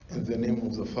In the name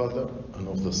of the Father, and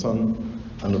of the Son,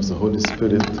 and of the Holy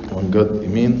Spirit, one God,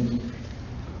 Amen.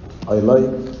 I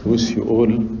like to wish you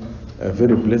all a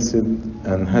very blessed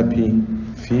and happy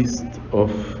feast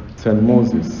of St.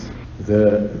 Moses,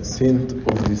 the saint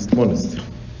of this monastery.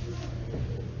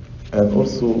 And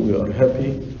also we are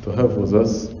happy to have with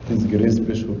us His Grace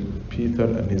Bishop Peter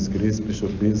and His Grace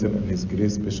Bishop Basil and His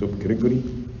Grace Bishop Gregory.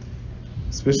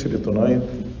 Especially tonight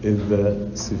is the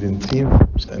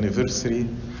 17th anniversary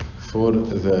for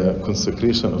the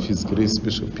consecration of His Grace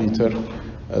Bishop Peter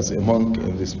as a monk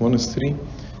in this monastery,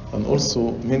 and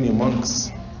also many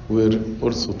monks were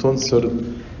also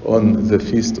tonsured on the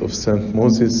feast of Saint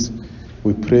Moses.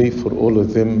 We pray for all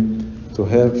of them to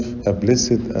have a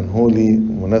blessed and holy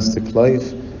monastic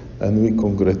life, and we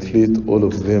congratulate all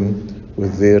of them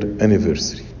with their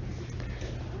anniversary.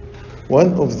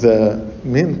 One of the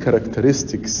main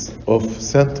characteristics of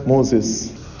Saint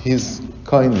Moses is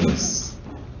kindness.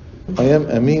 I am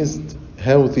amazed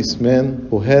how this man,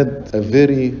 who had a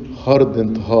very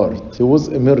hardened heart, he was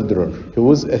a murderer, he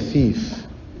was a thief,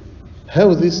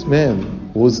 how this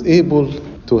man was able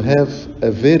to have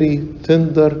a very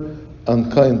tender and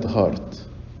kind heart.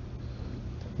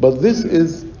 But this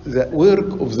is the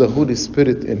work of the Holy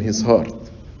Spirit in his heart.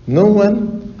 No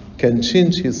one can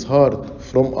change his heart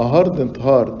from a hardened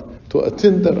heart to a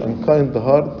tender and kind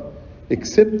heart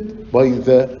except by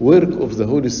the work of the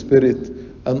Holy Spirit,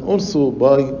 and also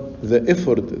by the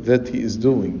effort that he is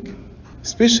doing.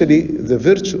 Especially the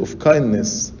virtue of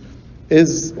kindness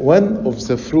is one of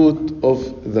the fruit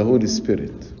of the Holy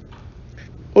Spirit.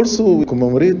 Also, we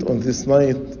commemorate on this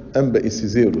night Abbey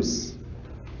Caesarus.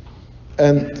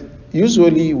 And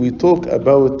usually we talk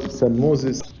about St.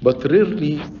 Moses, but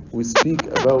rarely we speak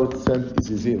about St.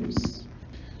 Caesarus.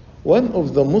 One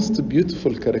of the most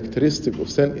beautiful characteristics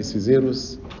of St.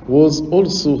 Caesarus was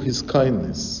also his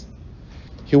kindness.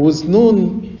 He was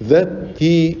known that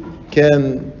he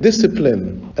can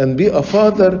discipline and be a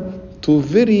father to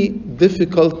very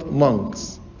difficult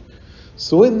monks.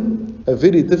 So when a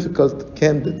very difficult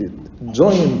candidate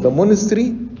joined the monastery,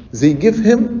 they give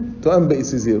him to Abbey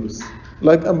Caesarus,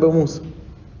 like Abbey Musa.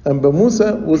 Abbey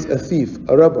Musa was a thief,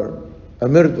 a robber, a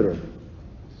murderer.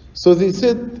 So they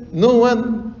said no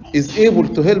one is able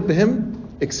to help him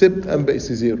except Abbey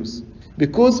Caesarus,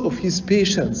 because of his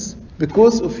patience,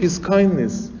 because of his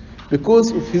kindness,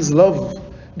 because of his love,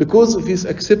 because of his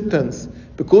acceptance,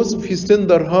 because of his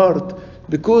tender heart,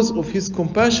 because of his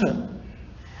compassion.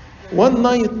 One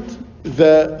night,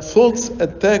 the thoughts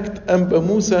attacked Abbey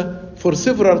Musa for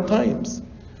several times.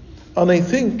 And I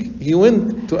think he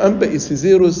went to Abbey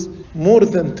Caesarus more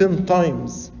than 10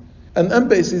 times. And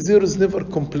Abbey Caesarus never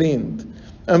complained.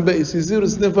 Abbey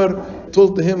Caesarus never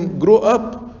told him, grow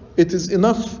up, it is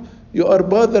enough, you are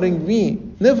bothering me.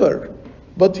 Never.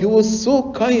 But he was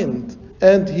so kind,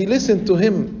 and he listened to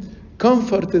him,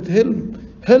 comforted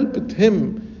him, helped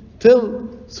him, till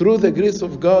through the grace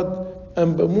of God,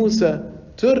 Abbey Musa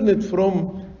turned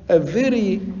from a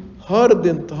very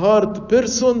hardened heart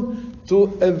person to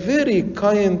a very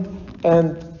kind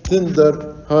and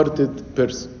tender-hearted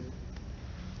person.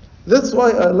 That's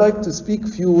why I like to speak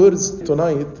few words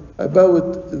tonight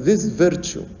about this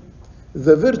virtue,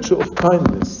 the virtue of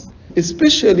kindness.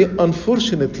 Especially,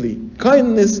 unfortunately,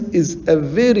 kindness is a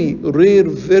very rare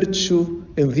virtue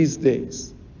in these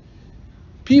days.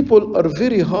 People are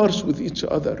very harsh with each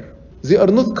other. They are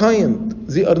not kind.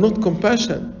 They are not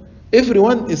compassionate.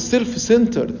 Everyone is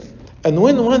self-centered. And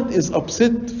when one is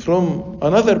upset from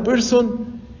another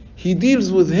person, he deals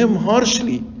with him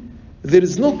harshly. There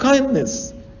is no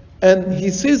kindness. And he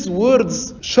says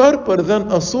words sharper than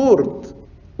a sword,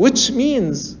 which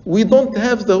means we don't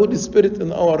have the Holy Spirit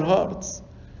in our hearts.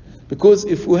 Because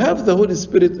if we have the Holy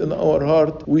Spirit in our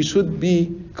heart, we should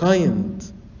be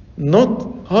kind,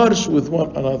 not harsh with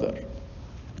one another.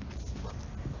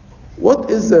 What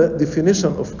is the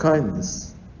definition of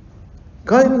kindness?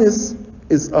 Kindness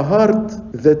is a heart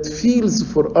that feels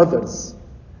for others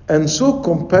and show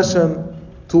compassion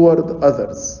toward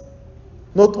others.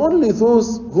 Not only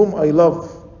those whom I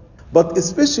love, but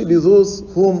especially those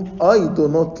whom I do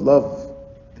not love,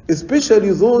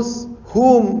 especially those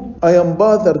whom I am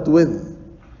bothered with,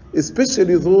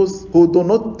 especially those who do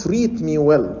not treat me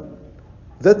well.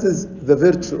 That is the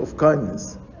virtue of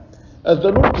kindness. As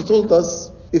the Lord told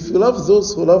us, if you love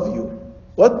those who love you,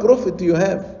 what profit do you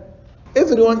have?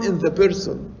 Everyone in the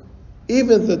person,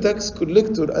 even the tax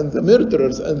collector and the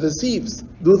murderers and the thieves,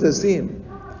 do the same.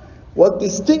 What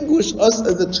distinguishes us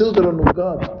as the children of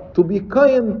God, to be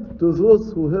kind to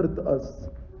those who hurt us,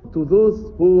 to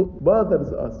those who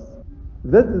bothers us.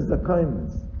 That is the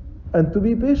kindness. and to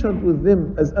be patient with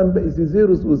them as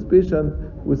Ambassadors was patient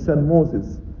with Saint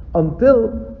Moses,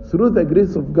 until through the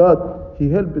grace of God he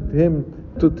helped him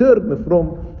to turn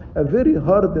from a very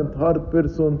hardened heart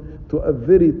person to a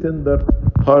very tender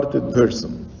hearted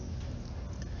person.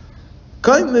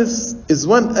 Kindness is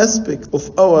one aspect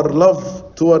of our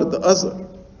love toward the other,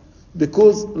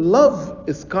 because love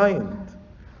is kind.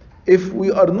 If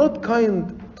we are not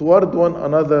kind toward one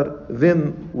another,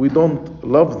 then we don't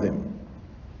love them.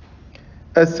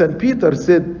 As St. Peter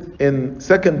said in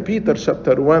 2 Peter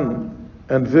chapter 1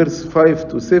 and verse 5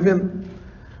 to 7,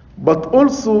 but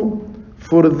also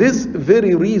for this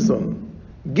very reason,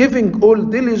 giving all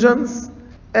diligence,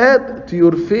 add to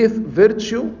your faith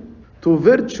virtue, to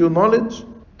virtue knowledge,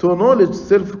 to knowledge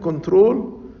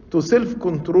self-control, to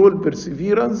self-control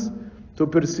perseverance, to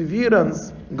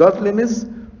perseverance godliness,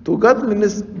 to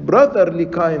godliness brotherly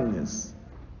kindness,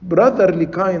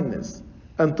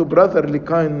 and to brotherly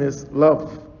kindness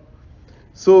love.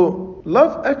 So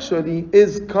love actually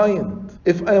is kind.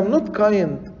 If I am not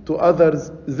kind to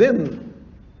others, then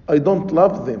I don't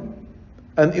love them.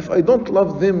 And if I don't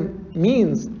love them,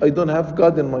 means I don't have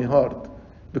God in my heart,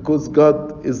 because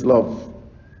God is love.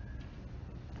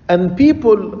 And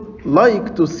people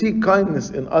like to see kindness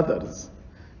in others.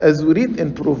 As we read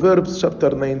in Proverbs chapter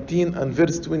 19 and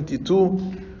verse 22,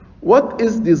 what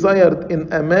is desired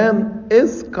in a man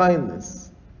is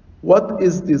kindness. What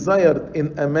is desired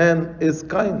in a man is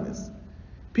kindness.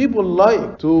 People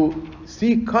like to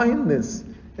see kindness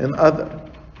in others.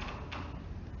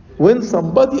 When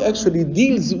somebody actually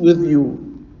deals with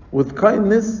you with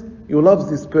kindness, you love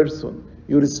this person,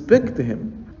 you respect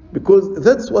him, because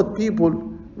that's what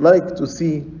people like to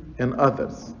see in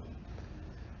others.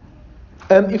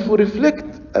 And if we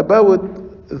reflect about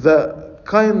the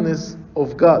kindness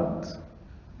of God,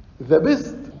 the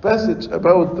best passage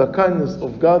about the kindness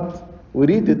of God, we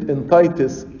read it in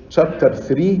Titus chapter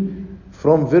 3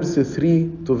 from verse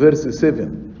 3 to verse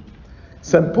 7.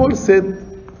 St. Paul said,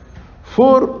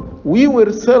 "For we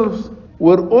ourselves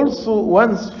were also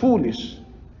once foolish,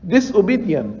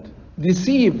 disobedient,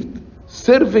 deceived,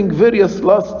 serving various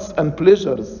lusts and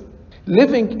pleasures,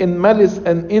 living in malice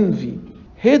and envy,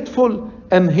 hateful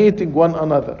and hating one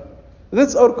another."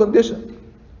 That's our condition.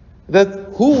 That's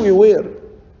who we were.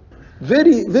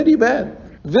 Very, very bad,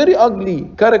 very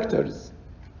ugly characters.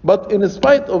 But in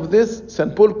spite of this,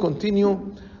 St. Paul continues,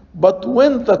 "But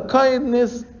when the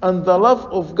kindness and the love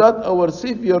of God our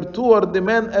Savior toward the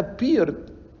man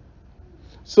appeared."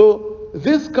 So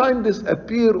this kindness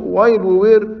appeared while we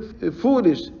were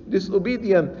foolish,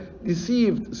 disobedient,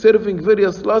 deceived, serving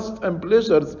various lusts and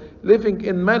pleasures, living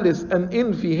in malice and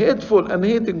envy, hateful and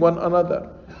hating one another.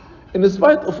 In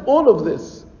spite of all of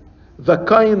this, the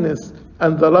kindness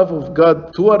and the love of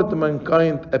God toward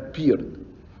mankind appeared.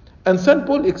 And St.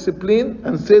 Paul explained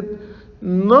and said,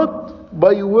 "Not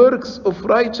by works of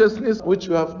righteousness which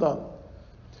we have done."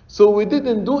 So we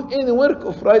didn't do any work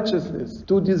of righteousness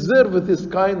to deserve this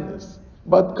kindness.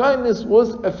 But kindness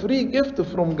was a free gift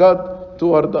from God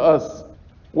toward us.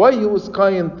 Why he was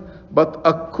kind? But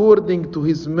according to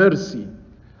his mercy.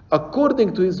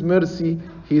 According to his mercy,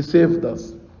 he saved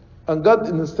us. And God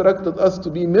instructed us to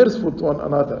be merciful to one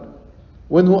another.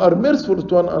 When we are merciful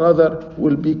to one another,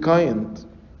 we'll be kind.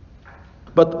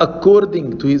 But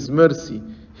according to his mercy,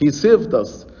 he saved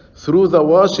us through the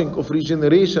washing of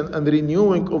regeneration and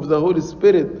renewing of the Holy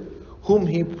Spirit, whom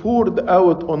he poured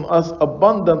out on us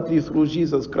abundantly through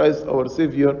Jesus Christ our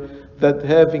Savior, that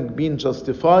having been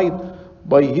justified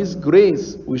by his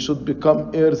grace, we should become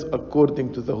heirs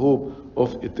according to the hope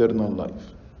of eternal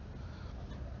life.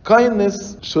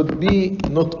 Kindness should be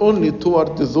not only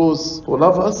toward those who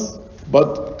love us,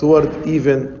 but toward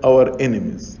even our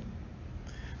enemies.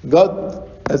 God,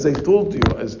 as I told you,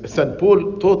 as St.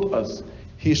 Paul taught us,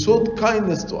 he showed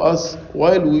kindness to us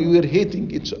while we were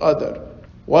hating each other,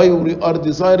 while we are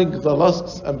desiring the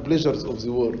lusts and pleasures of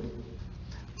the world.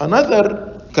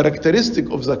 Another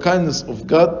characteristic of the kindness of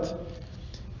God,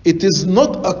 it is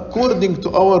not according to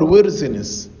our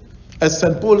worthiness. As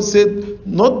St. Paul said,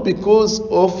 not because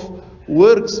of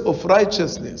works of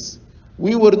righteousness.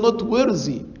 We were not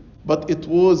worthy, but it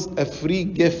was a free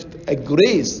gift, a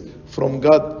grace from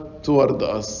God toward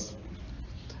us.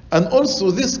 And also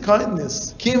this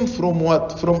kindness came from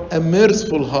what? From a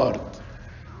merciful heart.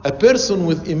 A person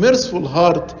with a merciful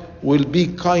heart will be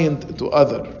kind to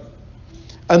others.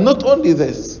 And not only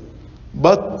this,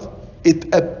 but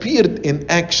it appeared in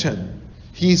action.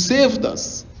 He saved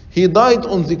us. He died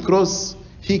on the cross.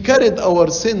 He carried our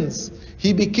sins.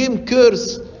 He became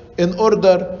cursed in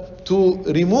order to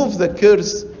remove the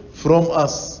curse from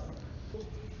us.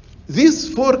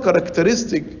 These four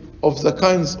characteristics of the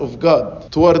kindness of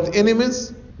God toward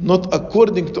enemies, not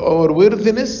according to our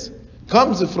worthiness,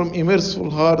 comes from a merciful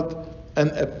heart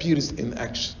and appears in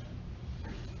action.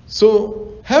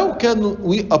 So, how can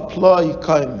we apply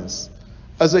kindness?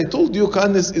 As I told you,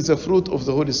 kindness is a fruit of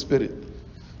the Holy Spirit.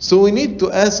 So we need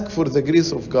to ask for the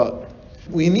grace of God.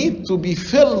 We need to be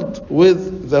filled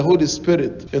with the Holy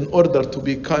Spirit in order to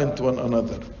be kind to one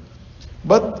another.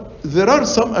 But there are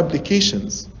some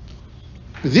applications.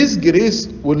 This grace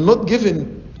will not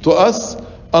given to us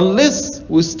unless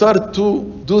we start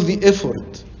to do the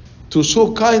effort to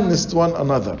show kindness to one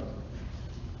another.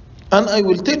 And I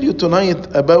will tell you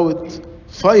tonight about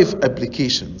 5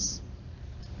 applications.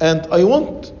 And I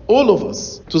want all of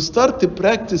us to start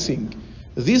practicing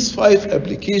these 5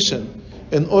 applications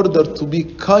in order to be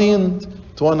kind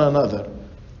to one another,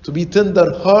 to be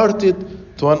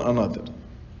tender-hearted to one another.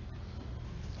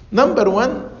 Number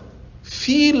 1,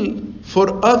 feel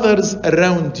for others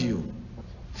around you.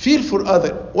 Feel for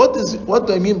others. What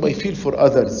do I mean by feel for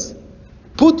others?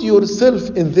 Put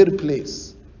yourself in their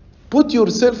place. Put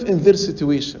yourself in their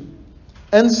situation.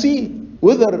 And see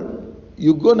whether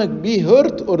you're going to be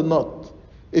hurt or not.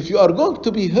 If you are going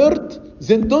to be hurt,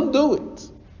 then don't do it.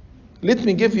 Let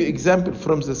me give you an example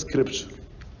from the scripture.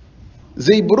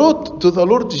 They brought to the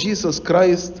Lord Jesus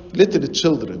Christ little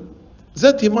children,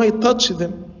 that he might touch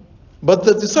them. But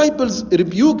the disciples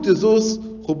rebuked those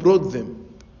who brought them.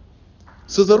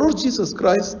 So the Lord Jesus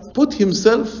Christ put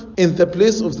himself in the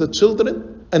place of the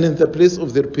children and in the place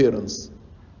of their parents.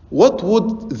 What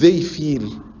would they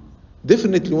feel?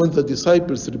 Definitely when the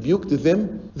disciples rebuked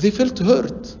them, they felt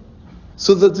hurt.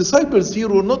 So the disciples here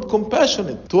were not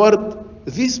compassionate toward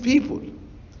these people.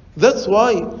 That's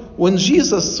why when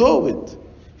Jesus saw it,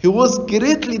 he was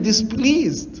greatly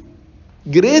displeased.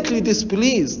 Greatly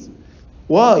displeased.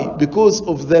 Why? Because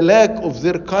of the lack of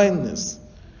their kindness.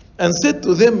 And said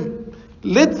to them,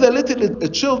 let the little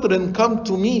children come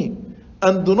to me,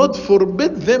 and do not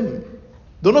forbid them.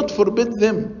 Do not forbid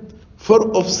them.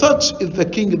 For of such is the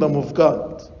kingdom of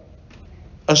God.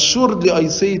 Assuredly I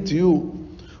say to you,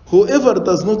 whoever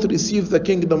does not receive the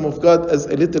kingdom of God as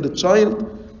a little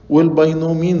child will by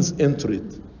no means enter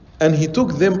it. And he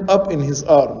took them up in his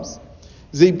arms.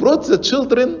 They brought the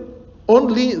children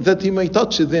only that he may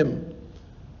touch them.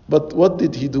 But what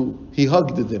did he do? He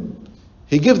hugged them.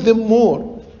 He gave them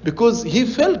more because he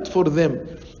felt for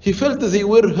them. He felt they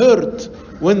were hurt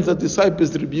when the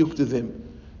disciples rebuked them.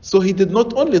 So he did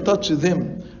not only touch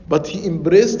them, but he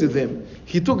embraced them.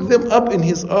 He took them up in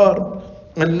his arm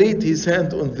and laid his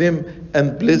hand on them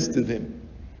and blessed them.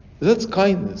 That's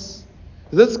kindness.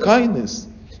 That's kindness.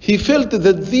 He felt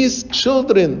that these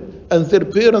children and their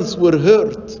parents were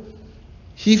hurt.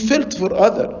 He felt for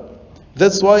others.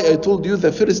 That's why I told you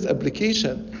the first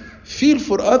application. Feel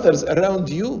for others around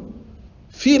you.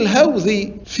 Feel how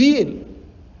they feel.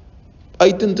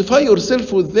 Identify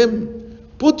yourself with them.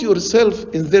 Put yourself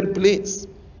in their place.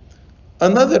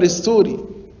 Another story.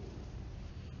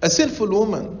 A sinful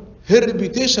woman. Her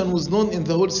reputation was known in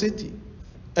the whole city.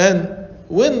 And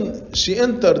when she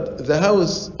entered the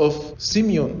house of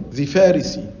Simeon the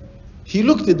Pharisee, he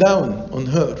looked down on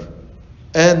her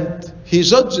and he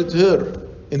judged her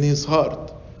in his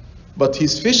heart. But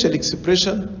his facial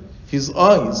expression, his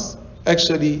eyes,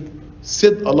 actually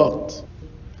said a lot.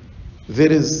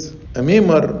 There is a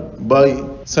memoir by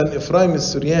San Ephraim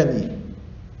Syriani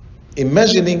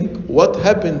imagining what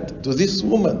happened to this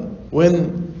woman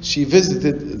when she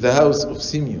visited the house of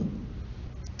Simeon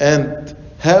and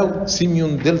how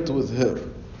Simeon dealt with her.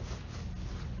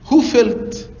 Who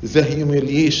felt the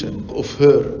humiliation of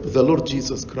her, the Lord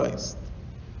Jesus Christ?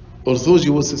 Although she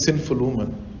was a sinful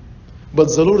woman,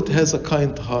 but the Lord has a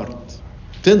kind heart,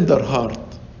 tender heart,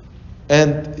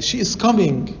 and she is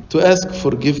coming to ask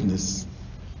forgiveness.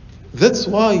 That's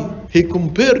why he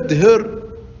compared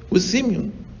her with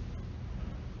Simeon.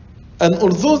 And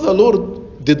although the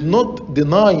Lord did not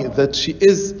deny that she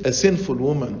is a sinful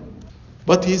woman,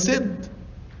 but he said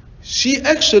she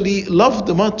actually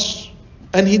loved much,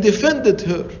 and he defended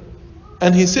her.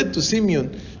 And he said to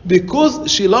Simeon,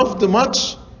 because she loved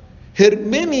much, her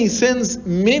many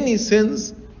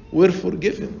sins were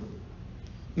forgiven.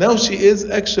 Now she is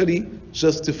actually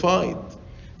justified.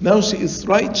 Now she is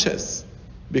righteous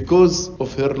because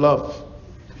of her love.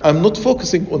 I'm not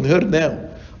focusing on her now.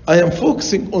 I am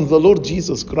focusing on the Lord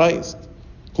Jesus Christ,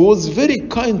 who was very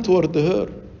kind toward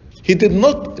her. He did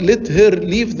not let her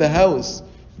leave the house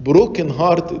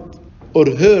broken-hearted or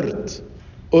hurt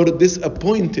or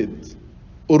disappointed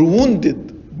or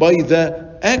wounded by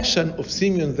the action of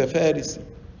Simeon the Pharisee.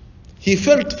 He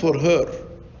felt for her.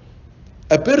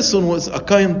 A person with a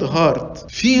kind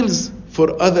heart feels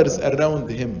for others around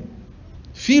him,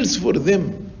 feels for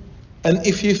them. And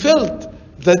if he felt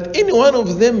that any one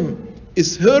of them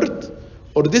is hurt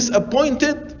or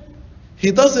disappointed,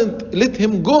 he doesn't let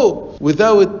him go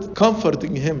without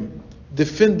comforting him,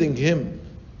 defending him,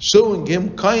 showing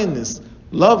him kindness,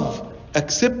 love,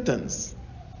 acceptance.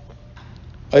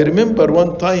 I remember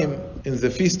one time in the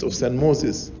Feast of St.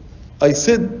 Moses, I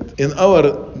said, in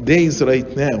our days right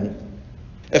now,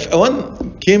 if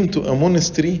one came to a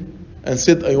monastery and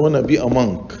said, I want to be a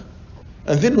monk,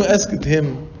 and then we asked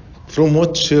him, from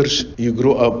what church you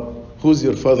grew up, who's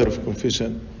your father of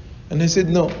confession? And he said,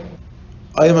 no,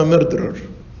 I am a murderer,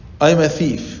 I am a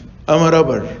thief, I'm a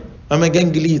robber, I'm a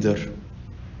gang leader.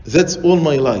 That's all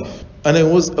my life. And I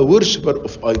was a worshipper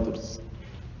of idols.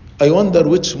 I wonder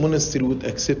which monastery would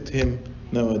accept him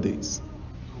nowadays.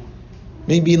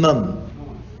 Maybe none.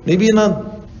 Maybe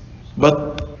none.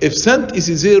 But if Saint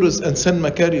Isidorus and Saint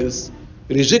Macarius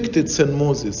rejected Saint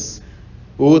Moses,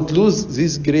 we would lose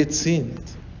this great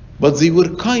saint. But they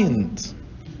were kind.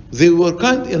 They were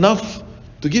kind enough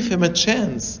to give him a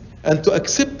chance and to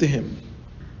accept him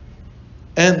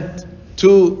and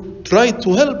to try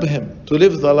to help him to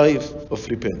live the life of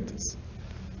repentance.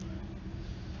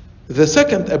 The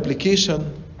second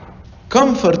application,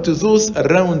 comfort to those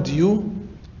around you,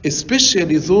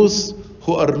 especially those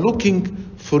who are looking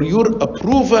for your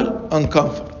approval and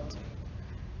comfort.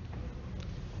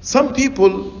 Some people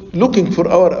looking for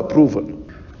our approval.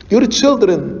 Your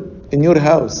children in your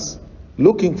house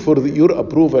looking for your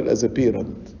approval as a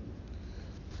parent.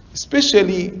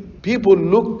 Especially people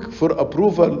look for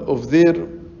approval of their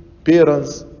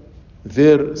parents,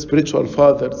 their spiritual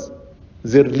fathers,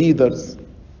 their leaders,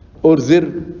 or their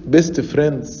best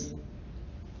friends.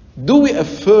 Do we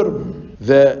affirm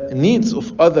the needs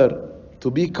of others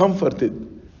to be comforted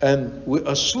and we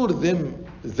assure them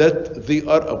that they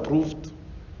are approved?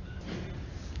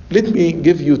 Let me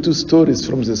give you two stories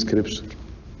from the scripture.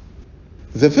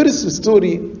 The first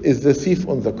story is the thief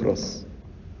on the cross.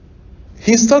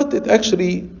 He started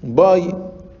actually by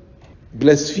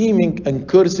blaspheming and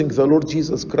cursing the Lord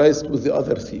Jesus Christ with the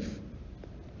other thief.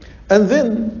 And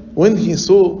then when he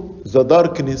saw the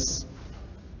darkness,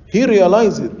 he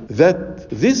realized that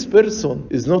this person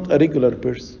is not a regular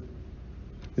person.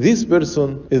 This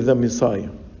person is the Messiah.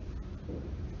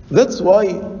 That's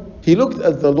why he looked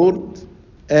at the Lord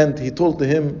and he told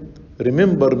him,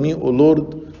 remember me, O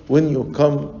Lord, when you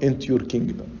come into your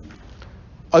kingdom.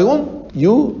 I want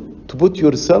you to put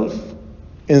yourself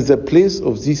in the place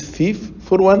of this thief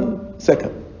for 1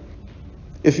 second.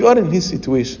 If you are in his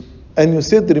situation and you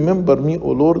said, remember me,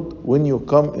 O Lord, when you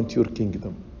come into your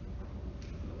kingdom,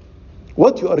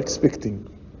 what you are expecting?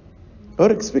 You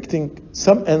are expecting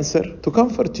some answer to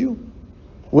comfort you,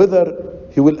 whether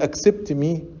he will accept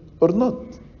me or not.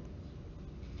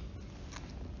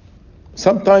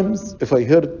 Sometimes if I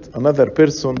hurt another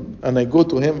person and I go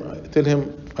to him, I tell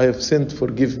him, I have sinned,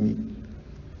 forgive me.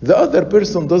 The other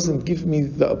person doesn't give me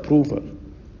the approval.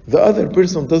 The other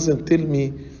person doesn't tell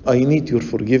me, I need your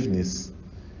forgiveness.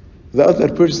 The other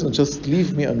person just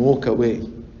leave me and walk away.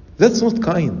 That's not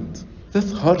kind.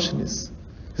 That's harshness.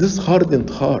 That's hardened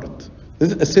heart.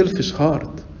 That's a selfish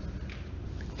heart.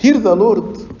 Here the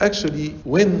Lord, actually,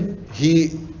 when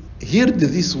he heard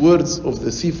these words of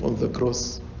the thief on the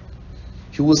cross,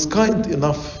 he was kind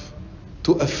enough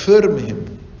to affirm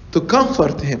him, to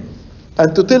comfort him,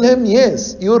 and to tell him,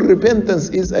 yes, your repentance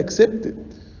is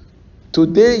accepted.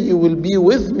 Today you will be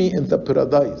with me in the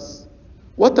paradise.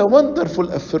 What a wonderful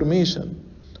affirmation.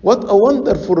 What a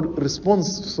wonderful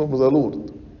response from the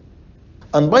Lord.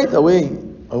 And by the way,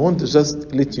 I want to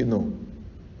just let you know,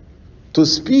 to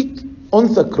speak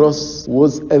on the cross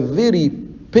was a very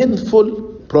painful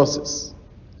process.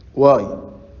 Why?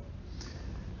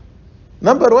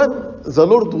 Number one, the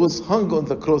Lord was hung on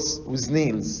the cross with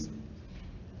nails.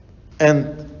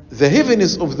 And the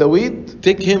heaviness of the weight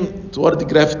take him toward the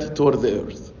gravity, toward the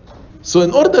earth. So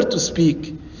in order to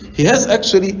speak, he has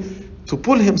actually to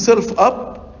pull himself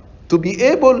up to be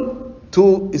able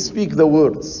to speak the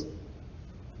words.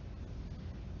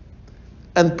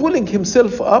 And pulling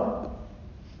himself up,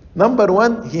 number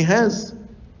one, he has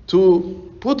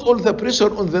to put all the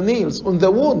pressure on the nails, on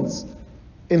the wounds,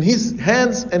 in his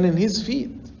hands and in his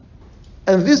feet.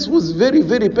 And this was very,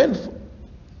 very painful.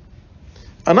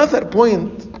 Another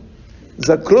point,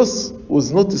 the cross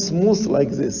was not smooth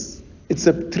like this. It's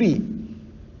a tree.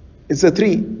 It's a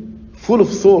tree full of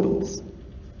thorns.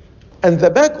 And the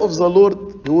back of the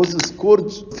Lord was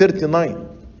scourged 39.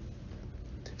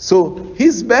 So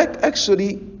his back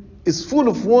actually is full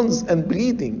of wounds and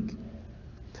bleeding.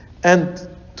 And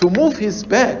to move his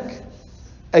back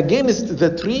against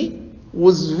the tree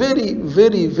was very,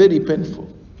 very, very painful.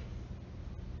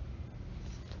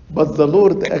 But the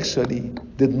Lord actually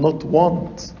did not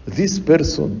want this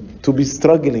person to be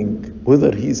struggling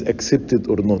whether he is accepted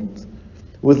or not,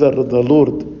 whether the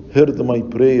Lord heard my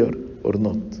prayer or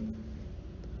not.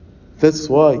 That's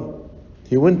why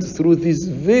he went through this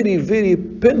very, very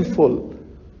painful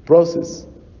process,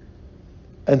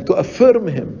 and to affirm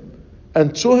him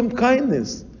and show him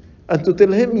kindness and to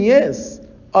tell him, yes,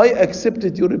 I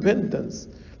accepted your repentance.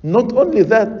 Not only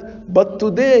that, but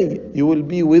today you will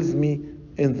be with me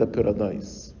in the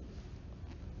paradise.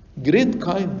 Great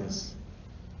kindness.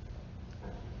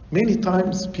 Many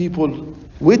times people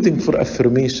waiting for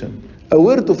affirmation, a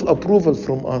word of approval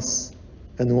from us,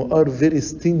 and we are very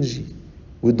stingy.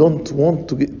 We don't want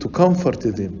to comfort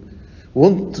them,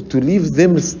 want to leave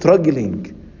them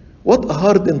struggling. What a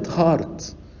hardened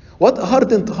heart. What a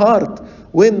hardened heart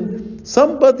when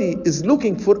somebody is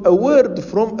looking for a word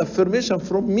from affirmation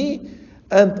from me,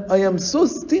 and I am so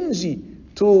stingy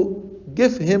to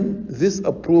give him this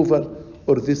approval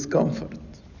or this comfort.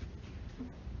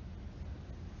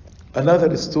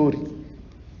 Another story.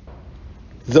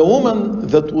 The woman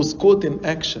that was caught in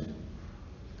action.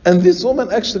 And this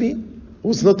woman actually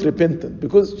was not repentant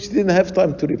because she didn't have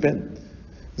time to repent.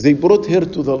 They brought her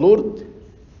to the Lord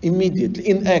immediately,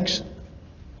 in action.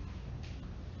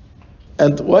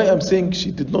 And why I'm saying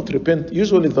she did not repent,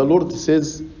 usually the Lord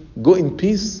says, go in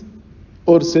peace,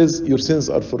 or says, your sins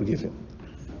are forgiven.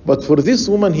 But for this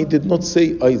woman, he did not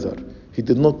say either. He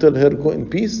did not tell her, go in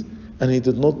peace, and he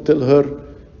did not tell her,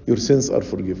 your sins are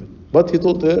forgiven. But he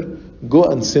told her, go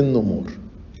and sin no more.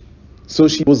 So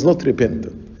she was not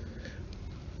repentant.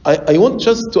 I want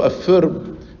just to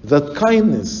affirm that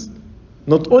kindness,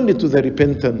 not only to the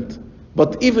repentant,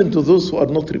 but even to those who are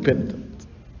not repentant.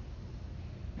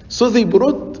 So they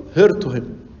brought her to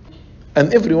him,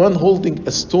 and everyone holding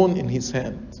a stone in his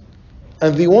hand,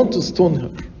 and they want to stone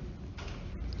her.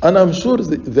 And I'm sure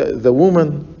the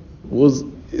woman was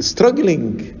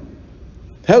struggling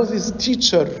how this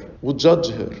teacher would judge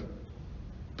her.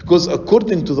 Because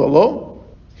according to the law,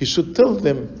 he should tell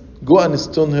them, go and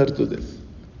stone her to death.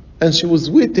 And she was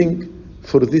waiting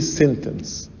for this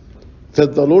sentence,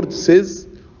 that the Lord says,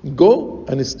 go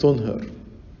and stone her.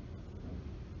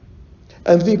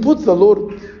 And they put the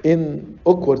Lord in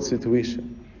awkward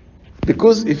situation.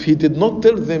 Because if he did not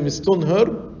tell them stone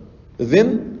her,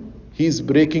 then he is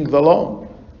breaking the law.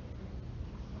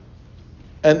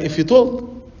 And if he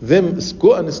told them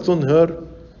go and stone her,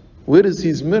 where is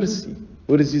his mercy?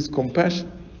 Where is his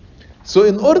compassion? So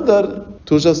in order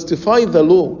to justify the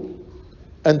law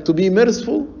and to be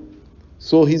merciful,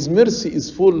 so his mercy is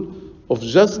full of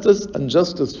justice and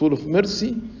justice full of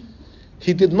mercy,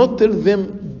 he did not tell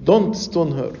them, don't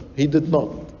stone her. He did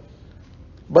not.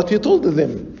 But he told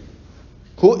them,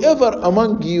 whoever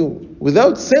among you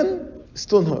without sin,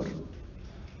 stone her.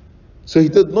 So he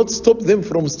did not stop them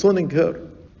from stoning her.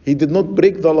 He did not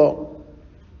break the law.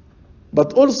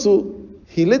 But also,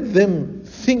 he let them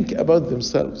think about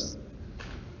themselves.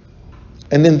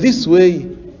 And in this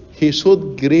way, he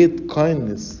showed great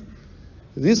kindness.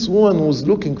 This woman was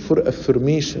looking for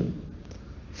affirmation,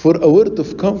 for a word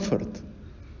of comfort.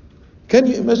 Can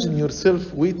you imagine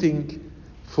yourself waiting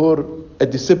for a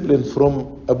discipline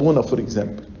from Abuna, for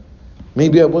example?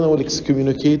 Maybe Abuna will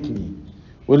excommunicate me.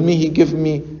 Will he give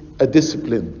me a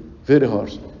discipline, very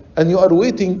harsh? And you are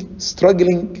waiting,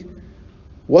 struggling,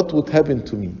 what would happen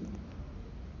to me?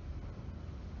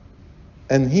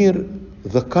 And here,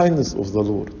 the kindness of the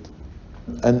Lord.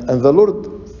 And the Lord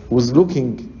was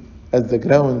looking at the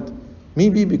ground,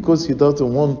 maybe because he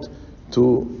doesn't want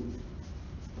to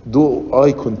do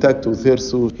eye contact with her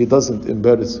so he doesn't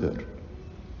embarrass her.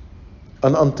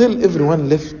 And until everyone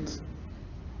left,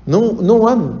 no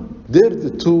one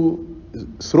dared to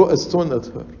throw a stone at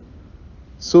her.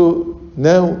 So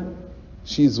now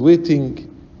she is waiting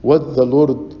what the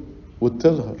Lord would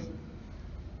tell her.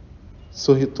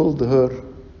 So he told her,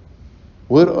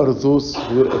 where are those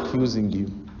who are accusing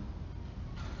you?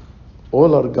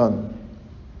 All are gone.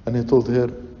 And he told her,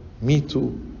 me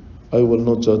too, I will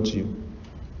not judge you.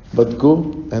 But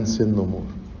go and sin no more.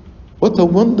 What a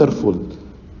wonderful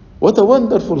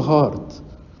heart,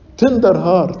 tender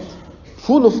heart,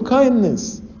 full of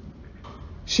kindness.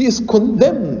 She is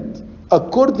condemned.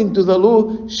 According to the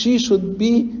law, she should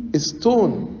be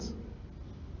stoned.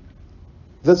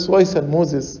 That's why St.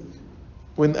 Moses,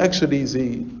 when actually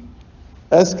they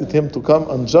asked him to come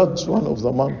and judge one of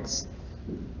the monks,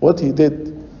 what he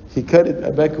did, he carried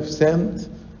a bag of sand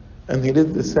and he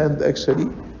let the sand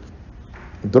actually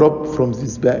drop from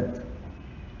this bag.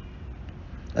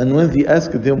 And when they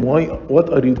asked him, what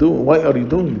are you doing? Why are you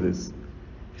doing this?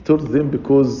 He He told them,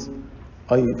 because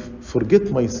I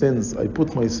forget my sins, I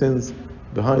put my sins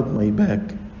behind my back,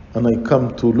 and I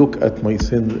come to look at my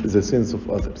sin, the sins of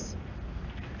others.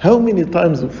 How many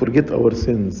times we forget our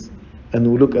sins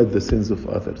and we look at the sins of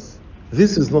others?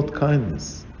 This is not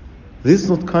kindness. This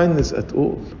is not kindness at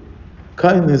all.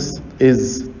 Kindness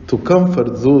is to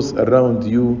comfort those around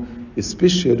you,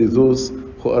 especially those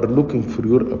who are looking for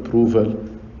your approval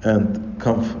and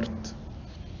comfort.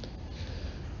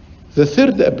 The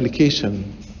third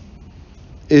application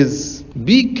is,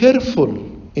 be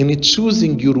careful in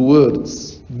choosing your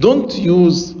words. Don't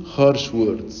use harsh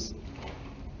words.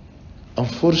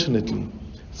 Unfortunately,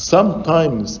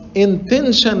 sometimes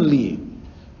intentionally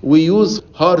we use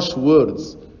harsh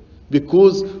words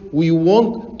because we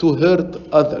want to hurt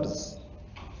others.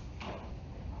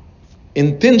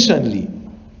 Intentionally,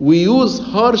 we use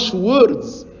harsh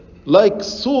words like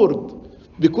sword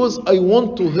because I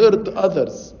want to hurt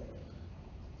others.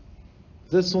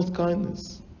 That's not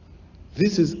kindness.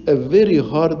 This is a very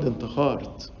hardened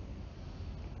heart.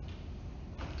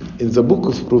 In the book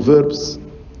of Proverbs,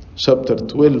 chapter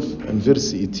 12 and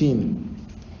verse 18,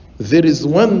 there is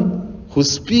one who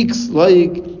speaks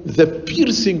like the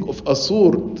piercing of a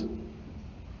sword,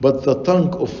 but the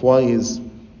tongue of wise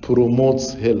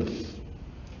promotes health.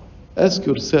 Ask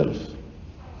yourself,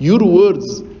 your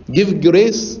words give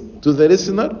grace to the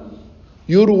listener?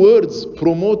 Your words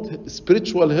promote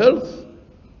spiritual health?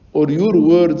 Or your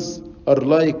words are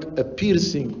like a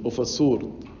piercing of a sword?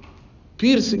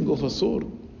 Piercing of a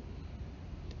sword.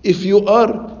 If you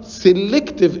are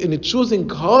selective in choosing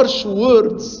harsh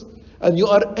words, and you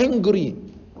are angry,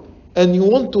 and you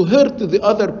want to hurt the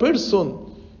other person,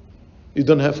 you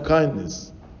don't have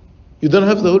kindness. You don't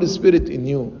have the Holy Spirit in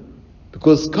you.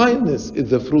 Because kindness is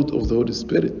the fruit of the Holy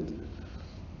Spirit.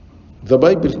 The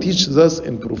Bible teaches us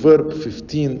in Proverbs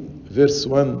 15, verse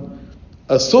 1,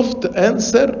 a soft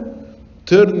answer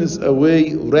turns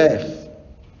away wrath,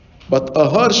 but a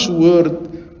harsh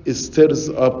word stirs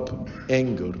up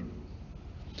anger.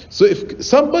 So if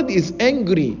somebody is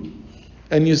angry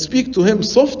and you speak to him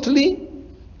softly,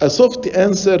 a soft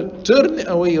answer turns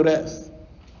away wrath.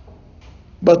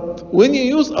 But when you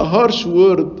use a harsh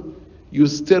word, you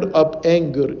stir up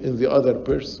anger in the other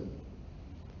person.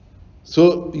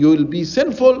 So you will be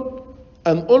sinful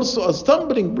and also a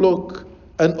stumbling block,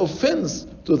 an offense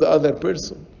to the other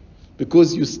person,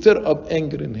 because you stir up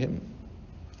anger in him.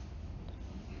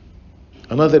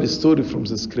 Another story from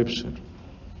the scripture.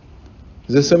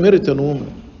 The Samaritan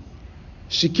woman,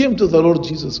 she came to the Lord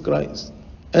Jesus Christ,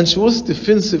 and she was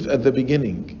defensive at the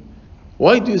beginning.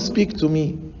 Why do you speak to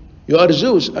me? You are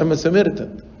Jewish, I'm a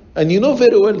Samaritan. And you know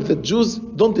very well that Jews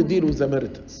don't deal with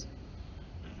Samaritans.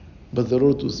 But the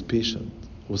Lord was patient,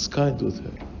 was kind with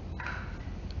her.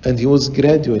 And he was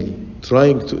gradually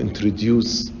trying to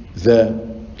introduce the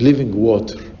living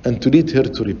water and to lead her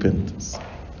to repentance.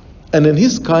 And in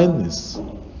his kindness,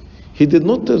 he did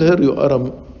not tell her you are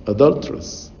an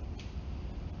adulteress.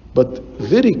 But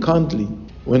very kindly,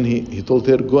 when he told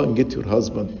her, go and get your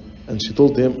husband. And she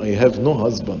told him, I have no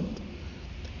husband.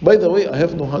 By the way, I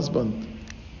have no husband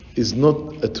is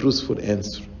not a truthful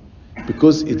answer,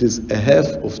 because it is a half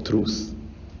of truth.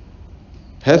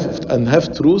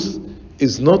 Half truth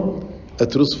is not a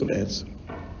truthful answer.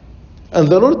 And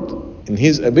the Lord, in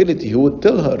his ability, he would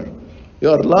tell her, you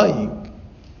are lying.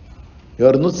 You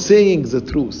are not saying the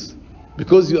truth,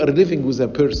 because you are living with a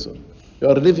person. You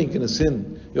are living in a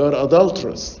sin. You are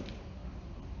adulterous.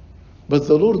 But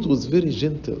the Lord was very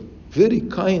gentle, very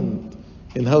kind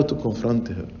in how to confront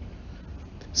her.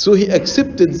 So he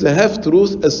accepted the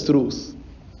half-truth as truth.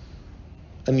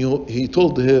 And he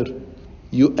told her,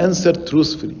 you answered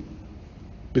truthfully.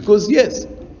 Because yes,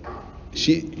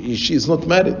 she is not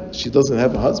married. She doesn't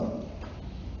have a husband.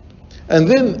 And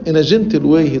then in a gentle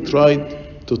way, he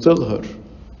tried to tell her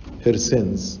her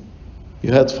sins.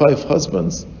 You had 5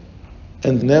 husbands,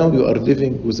 and now you are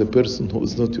living with a person who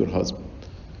is not your husband.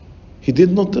 He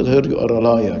did not tell her you are a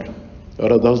liar, you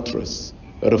are adulteress,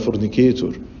 you are a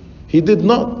fornicator. He did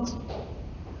not.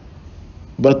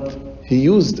 But he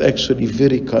used actually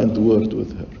very kind word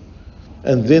with her.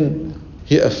 And then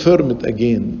he affirmed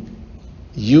again,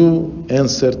 you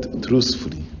answered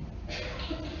truthfully.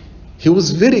 He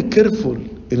was very careful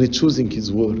in choosing his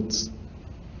words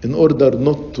in order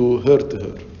not to hurt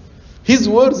her. His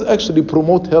words actually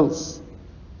promote health.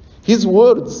 His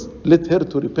words led her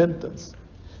to repentance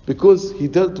because he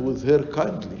dealt with her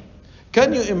kindly.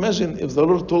 Can you imagine if the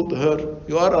Lord told her,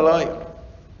 you are a liar,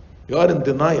 you are in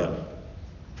denial,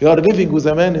 you are living with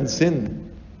a man in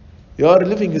sin, you are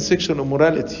living in sexual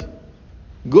immorality,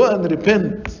 go and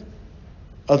repent,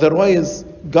 otherwise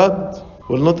God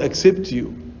will not accept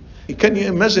you. Can you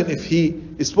imagine if he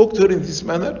spoke to her in this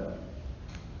manner?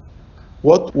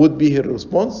 What would be her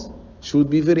response? She would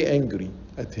be very angry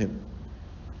at him.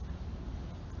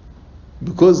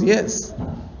 Because yes,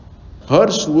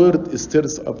 harsh word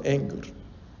stirs up anger.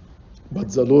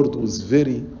 But the Lord was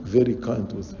very, very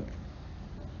kind with her.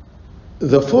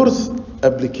 The fourth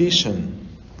application: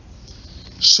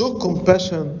 show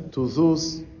compassion to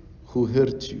those who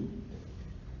hurt you.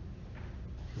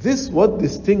 This is what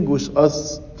distinguishes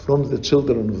us from the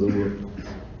children of the world.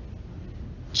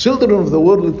 Children of the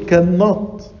world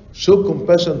cannot show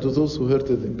compassion to those who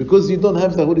hurted them because you don't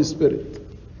have the Holy Spirit.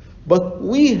 But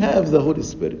we have the Holy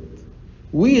Spirit.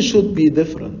 We should be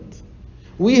different.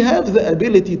 We have the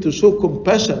ability to show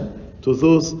compassion to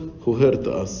those who hurt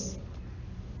us.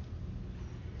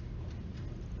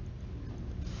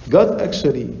 God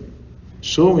actually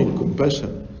showing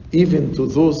compassion even to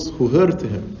those who hurt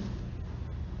him.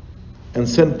 And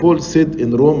St. Paul said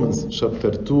in Romans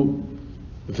chapter 2,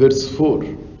 verse 4,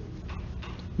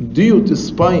 do you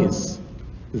despise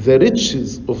the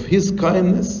riches of his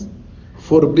kindness,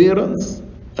 forbearance,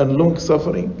 and long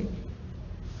suffering?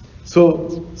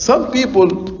 So some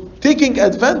people taking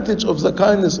advantage of the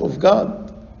kindness of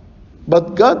God,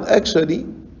 but God actually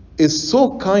is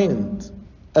so kind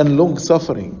and long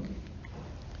suffering.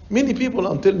 Many people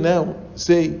until now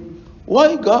say,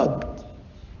 why God?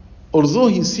 Although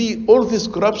he sees all this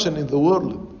corruption in the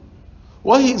world,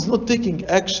 why he is not taking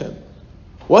action?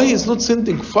 Why he is not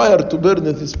sending fire to burn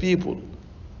these people?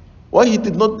 Why he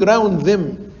did not drown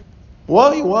them?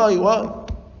 Why?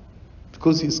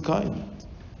 Because he's kind.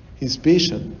 He's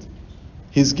patient.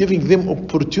 He's giving them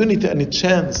opportunity and a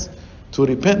chance to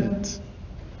repent.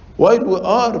 While we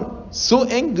are so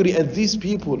angry at these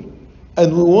people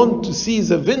and we want to see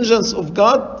the vengeance of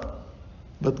God,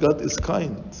 but God is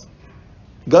kind.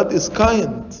 God is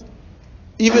kind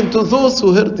even to those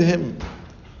who hurt him,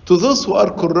 to those who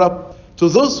are corrupt, to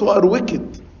those who are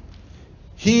wicked.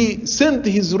 He sent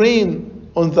his rain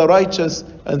on the righteous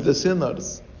and the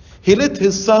sinners. He let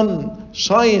his sun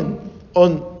shine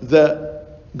on the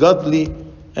godly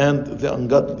and the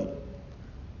ungodly.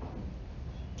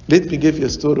 Let me give you a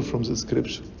story from the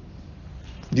scripture.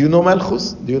 Do you know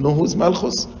Malchus? Do you know who's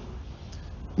Malchus?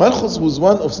 Malchus was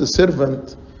one of the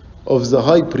servants of the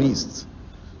high priest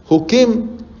who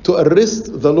came to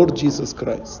arrest the Lord Jesus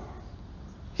Christ.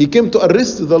 He came to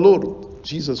arrest the Lord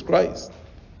Jesus Christ.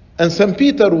 And St.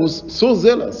 Peter was so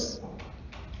zealous.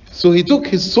 So he took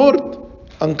his sword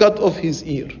and cut off his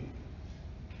ear.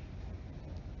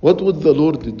 What would the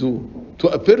Lord do to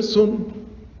a person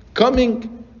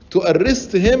coming to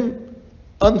arrest him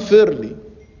unfairly?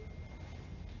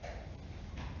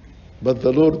 But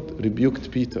the Lord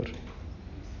rebuked Peter.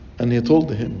 And he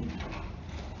told him,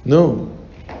 no,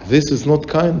 this is not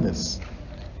kindness.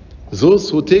 Those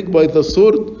who take by the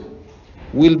sword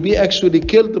will be actually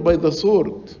killed by the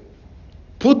sword.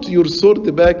 Put your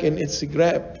sword back in its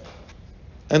grab.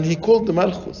 And he called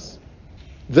Malchus,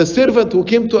 the servant who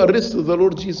came to arrest the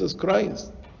Lord Jesus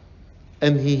Christ.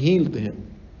 And he healed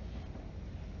him.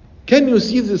 Can you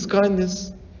see this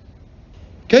kindness?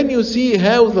 Can you see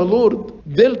how the Lord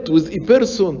dealt with a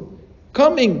person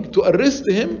coming to arrest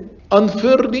him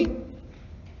unfairly?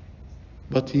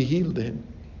 But he healed him.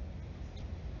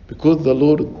 Because the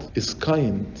Lord is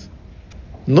kind.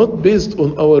 Not based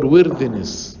on our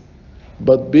worthiness,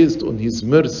 but based on his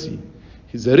mercy,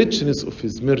 the richness of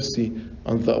his mercy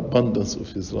and the abundance of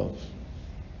his love.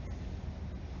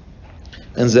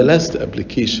 And the last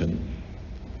application,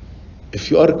 if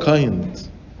you are kind,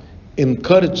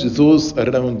 encourage those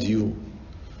around you,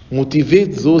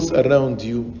 motivate those around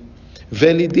you,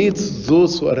 validate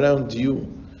those who are around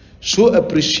you, show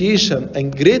appreciation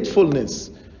and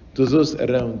gratefulness to those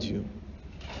around you.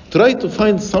 Try to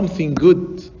find something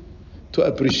good to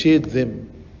appreciate them.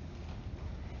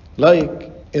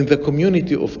 Like in the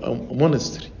community of a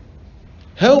monastery.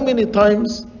 How many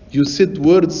times you said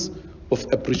words of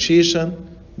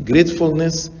appreciation,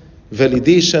 gratefulness,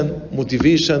 validation,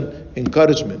 motivation,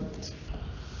 encouragement?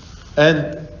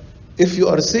 And if you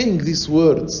are saying these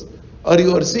words, are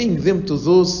you saying them to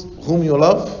those whom you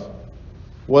love?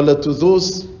 Or to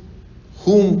those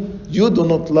whom you do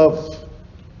not love?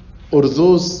 Or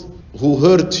those who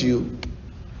hurt you?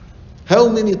 How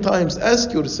many times,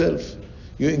 ask yourself,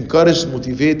 you encouraged,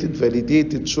 motivated,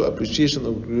 validated, show appreciation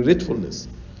or gratefulness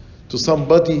to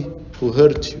somebody who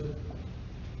hurt you?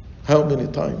 How many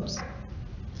times?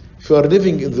 If you are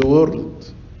living in the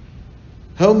world,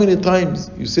 how many times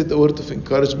you said a word of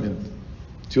encouragement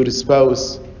to your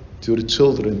spouse, to your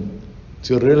children,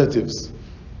 to your relatives?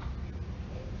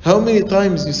 How many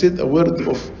times you said a word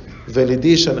of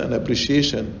validation and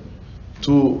appreciation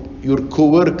to your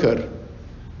co-worker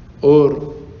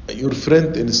or your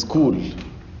friend in school?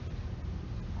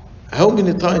 How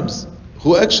many times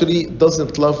who actually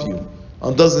doesn't love you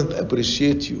and doesn't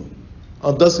appreciate you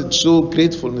and doesn't show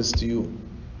gratefulness to you?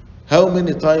 How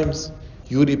many times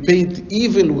you repaid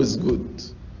evil with good?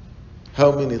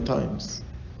 How many times?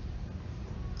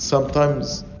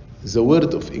 Sometimes the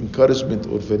word of encouragement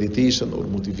or validation or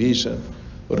motivation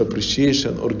or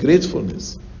appreciation or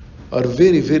gratefulness are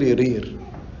very, very rare.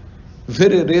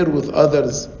 Very rare with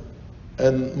others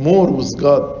and more with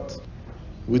God.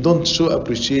 We don't show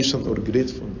appreciation or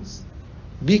gratefulness.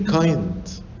 Be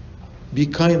kind. Be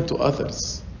kind to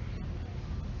others.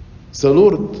 The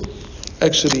Lord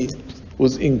actually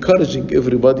was encouraging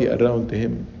everybody around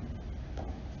him.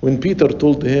 When Peter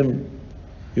told him,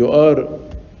 "You are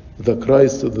the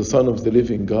Christ, the Son of the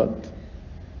living God,"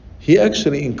 he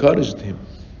actually encouraged him.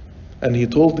 And he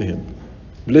told him,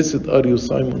 "Blessed are you,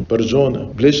 Simon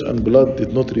Bar-Jonah. Flesh and blood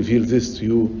did not reveal this to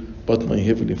you, but my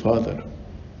heavenly Father."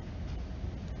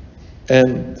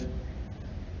 And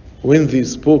when they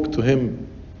spoke to him,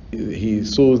 he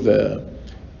saw the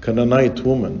Canaanite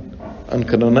woman. And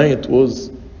Canaanite was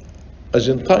a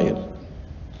Gentile.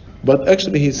 But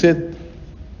actually he said,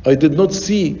 "I did not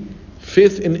see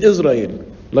faith in Israel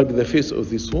like the faith of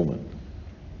this woman."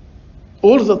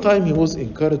 All the time he was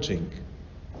encouraging.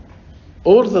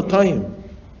 All the time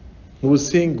he was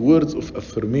saying words of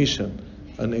affirmation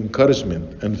and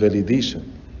encouragement and validation.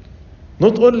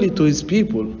 Not only to his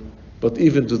people, but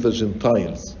even to the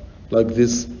Gentiles, like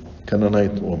this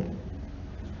Canaanite woman.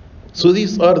 So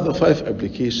these are the 5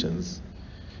 applications.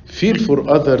 Feel for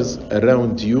others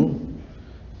around you.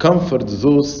 Comfort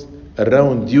those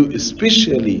around you,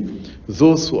 especially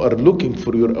those who are looking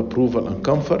for your approval and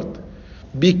comfort.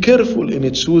 Be careful in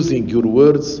choosing your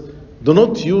words. Do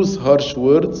not use harsh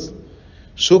words.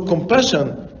 Show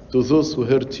compassion to those who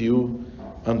hurt you.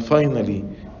 And finally,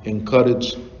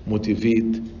 encourage,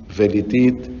 motivate,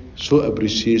 validate, show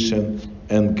appreciation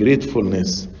and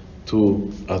gratefulness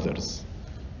to others.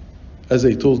 As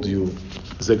I told you,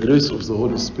 the grace of the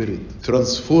Holy Spirit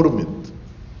transformed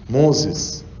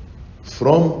Moses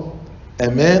from a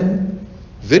man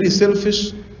very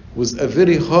selfish with a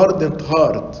very hardened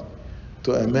heart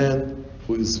to a man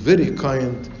who is very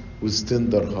kind with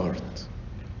tender heart.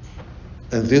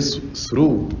 And this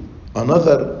through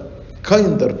another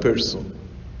kinder person,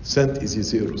 Saint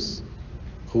Isidorus,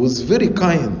 who was very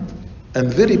kind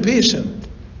and very patient.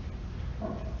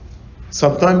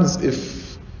 Sometimes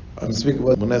if I'm speaking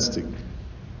about monastic,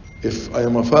 if I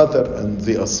am a father and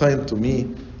they assign to me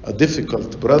a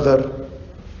difficult brother,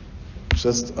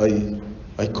 just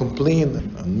I complain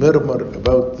and murmur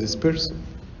about this person.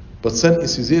 But Saint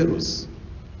Isidorus,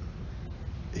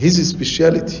 his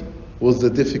speciality was the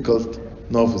difficult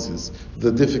novices,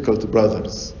 the difficult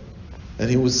brothers. And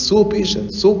he was so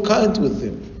patient, so kind with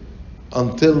them,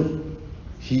 until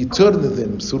he turned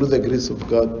them, through the grace of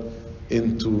God,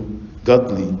 into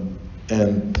godly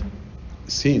and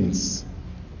saints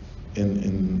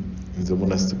in the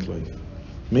monastic life.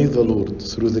 May the Lord,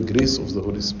 through the grace of the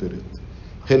Holy Spirit,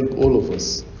 help all of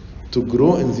us to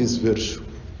grow in this virtue,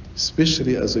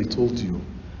 especially as I told you,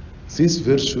 this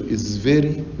virtue is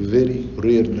very, very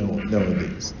rare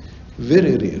nowadays.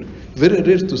 Very rare. Very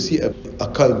rare to see a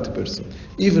kind person,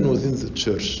 even within the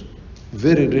church.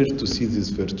 Very rare to see this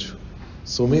virtue.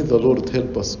 So may the Lord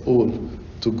help us all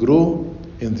to grow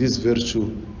in this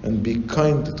virtue and be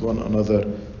kind to one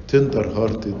another,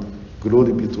 tender-hearted.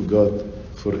 Glory be to God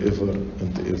forever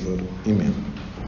and ever. Amen.